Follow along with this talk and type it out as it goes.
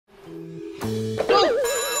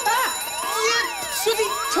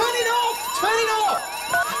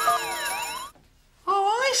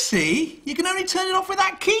see? You can only turn it off with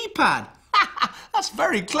that keypad. That's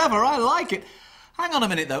very clever, I like it. Hang on a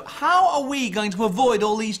minute, though. How are we going to avoid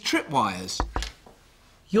all these tripwires?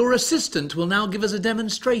 Your assistant will now give us a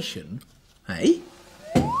demonstration, eh?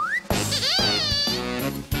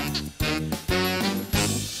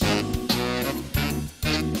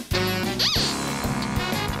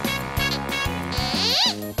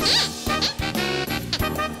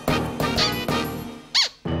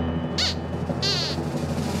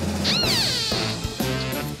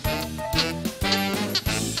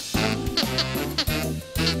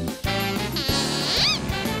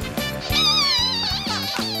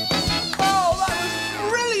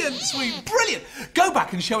 Sweep, brilliant! Go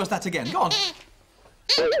back and show us that again. Go on.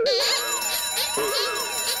 Turn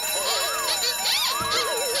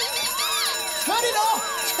it off!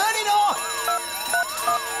 Turn it off!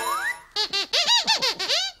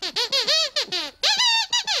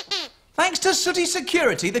 Thanks to Sooty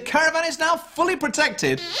Security, the caravan is now fully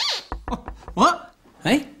protected. What?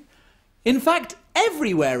 Hey? In fact,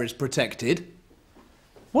 everywhere is protected.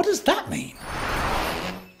 What does that mean?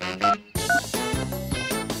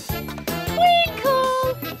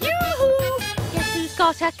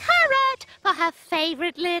 Got a carrot for her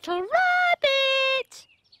favourite little rabbit.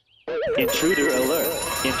 Intruder alert!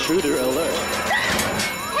 Intruder alert!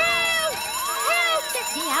 Help! Help! Get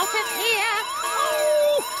me out of here!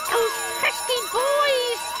 Oh, those pesky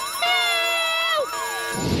boys! Help!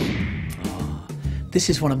 Oh, this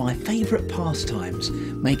is one of my favourite pastimes,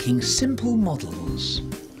 making simple models.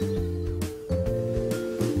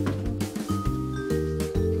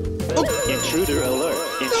 Oh. Intruder alert!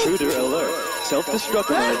 Intruder alert! Self-destruct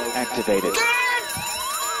mode activated.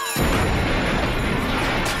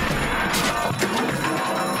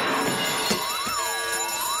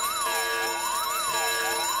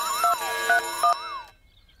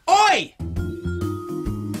 Oi!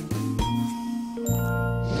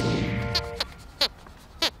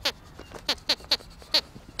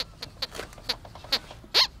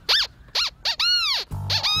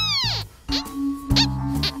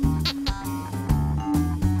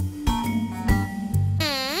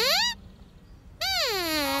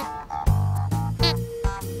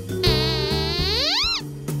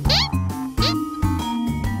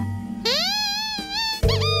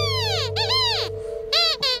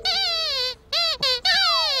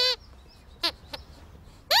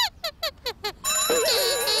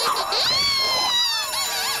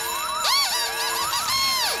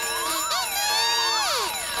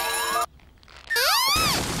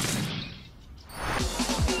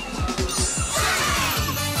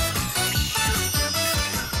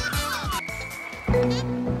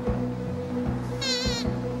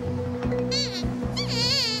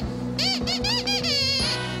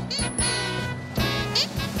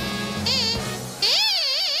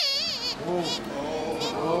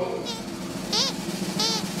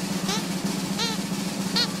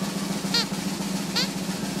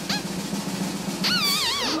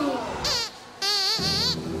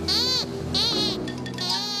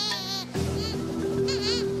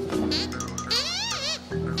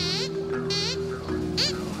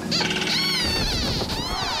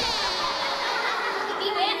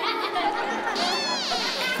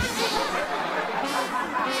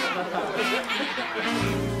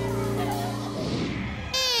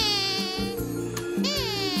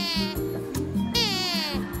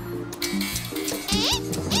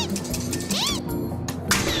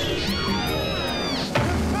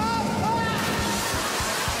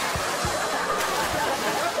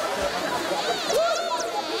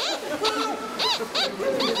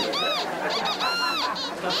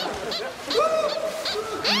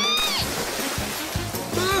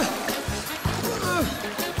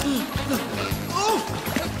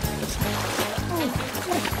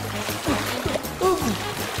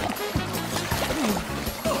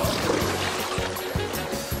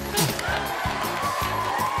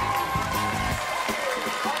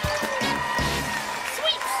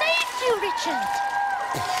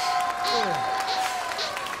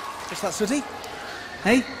 What's that, Sooty?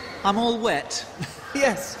 Hey, I'm all wet.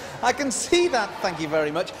 Yes, I can see that, thank you very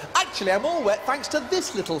much. Actually, I'm all wet thanks to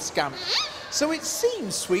this little scamp. So it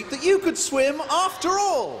seems, Sweep, that you could swim after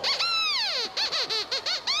all.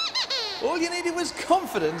 All you needed was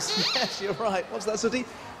confidence. Yes, you're right. What's that, Sooty?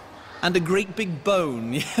 And a great big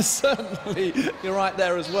bone. Yes, certainly. You're right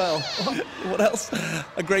there as well. What else?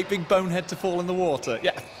 A great big bonehead to fall in the water.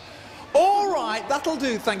 Yeah. All right, that'll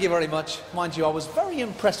do, thank you very much. Mind you, I was very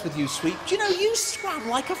impressed with you, Sweep. Do you know, you swam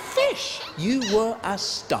like a fish. You were a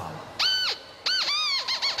star.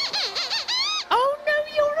 Oh, no,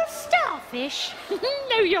 you're a starfish. fish.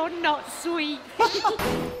 No, you're not, Sweep.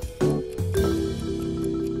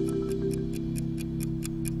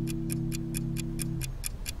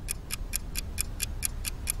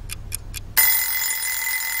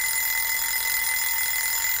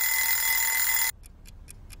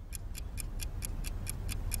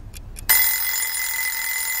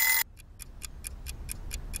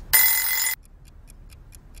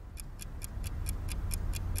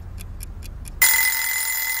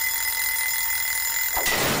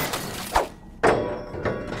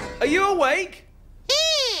 Are you awake?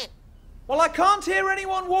 Well, I can't hear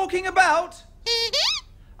anyone walking about.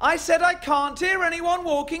 I said I can't hear anyone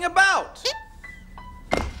walking about.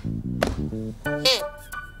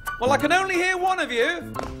 Well, I can only hear one of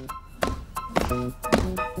you.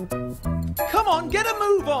 Come on, get a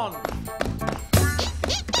move on.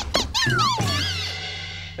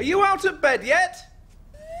 Are you out of bed yet?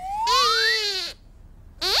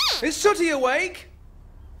 Is Sooty awake?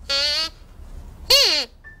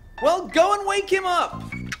 Well, go and wake him up.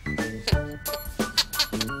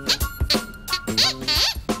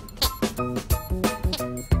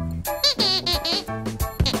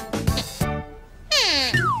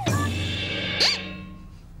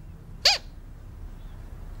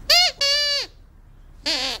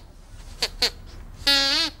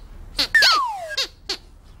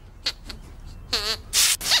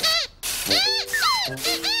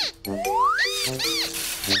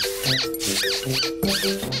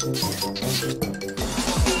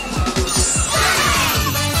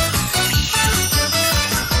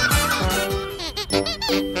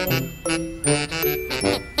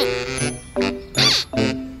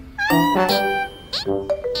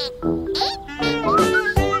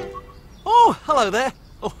 Oh, hello there.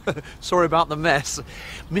 Oh, sorry about the mess.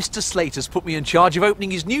 Mr. Slater's put me in charge of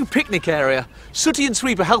opening his new picnic area. Sooty and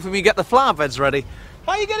Sweep are helping me get the flower beds ready.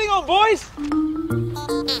 How are you getting on, boys?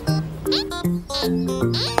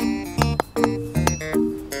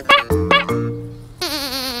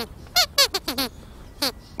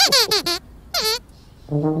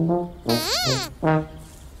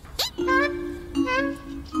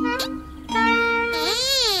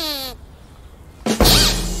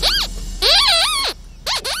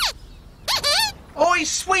 Oi,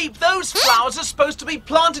 Sweep, those flowers are supposed to be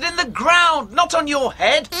planted in the ground, not on your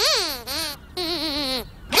head.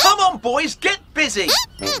 Come on, boys, get busy.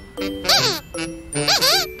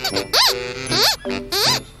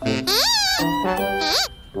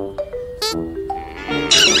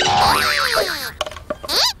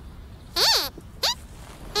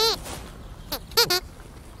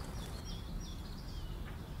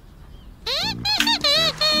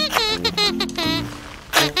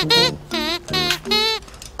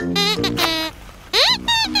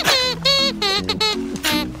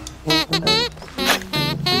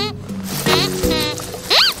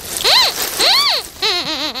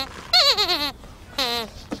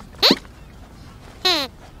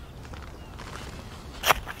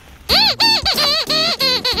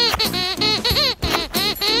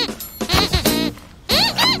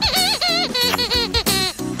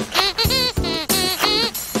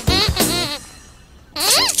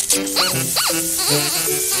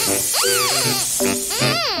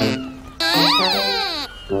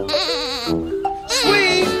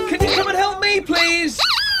 Sweep, can you come and help me, please?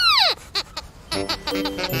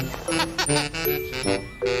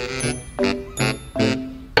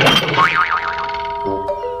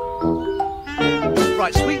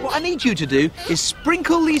 Right, Sweep, what I need you to do is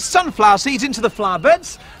sprinkle these sunflower seeds into the flower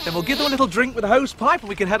beds, then we'll give them a little drink with a hose pipe and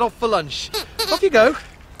we can head off for lunch. Off you go.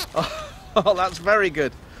 Oh, that's very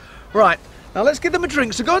good. Right, now let's give them a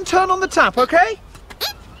drink, so go and turn on the tap, okay?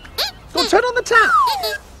 Go on, turn on the tap.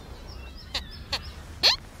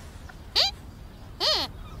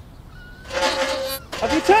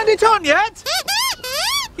 Have you turned it on yet?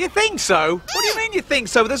 You think so? What do you mean you think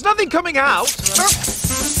so? There's nothing coming out.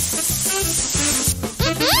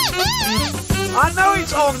 I know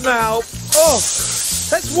it's on now. Oh,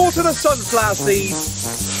 let's water the sunflower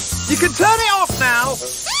seeds. You can turn it off now.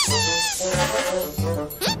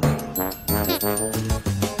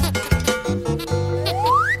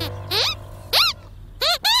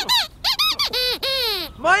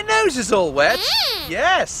 My nose is all wet.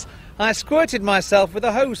 Yes, I squirted myself with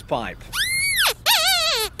a hose pipe.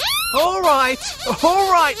 All right,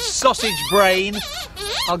 sausage brain.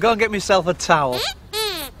 I'll go and get myself a towel.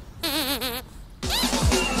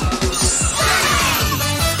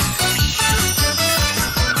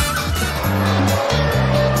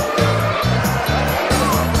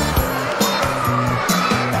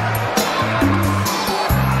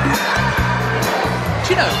 Do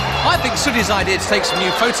you know, I think Sooty's idea to take some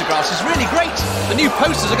new photographs is really great. The new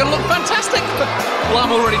posters are going to look fantastic. Well,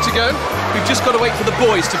 I'm all ready to go. We've just got to wait for the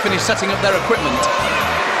boys to finish setting up their equipment.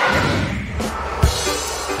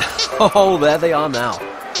 Oh, there they are now.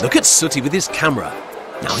 Look at Sooty with his camera.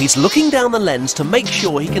 Now he's looking down the lens to make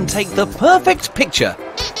sure he can take the perfect picture.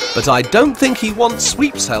 But I don't think he wants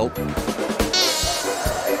Sweep's help.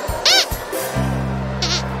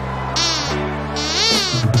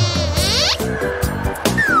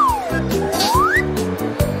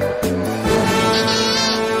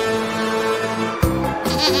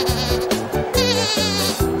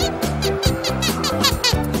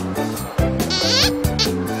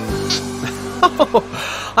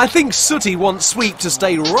 I think Sooty wants Sweep to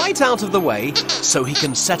stay right out of the way so he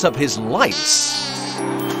can set up his lights.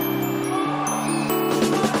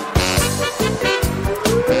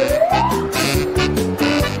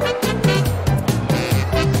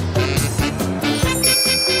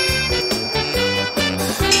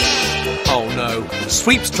 Oh no,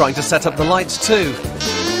 Sweep's trying to set up the lights too.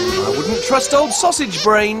 I wouldn't trust old Sausage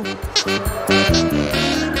Brain.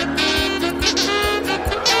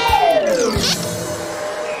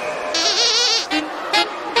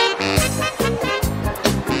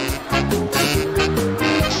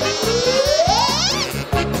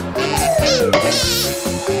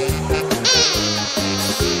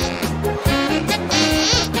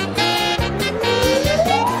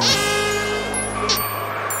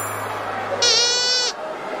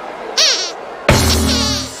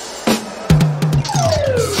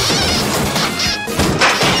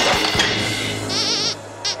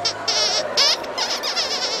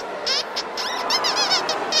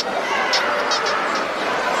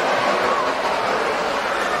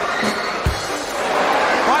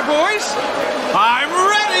 Boys, I'm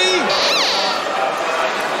ready!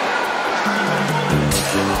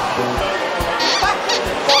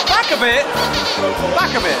 Back a bit!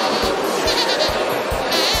 Back a bit!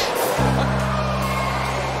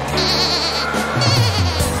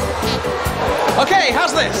 Okay,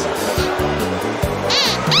 how's this?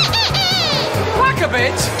 Back a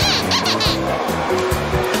bit!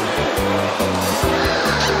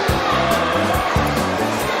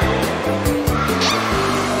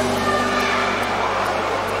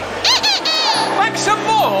 Some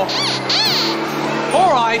more?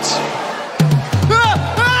 All right.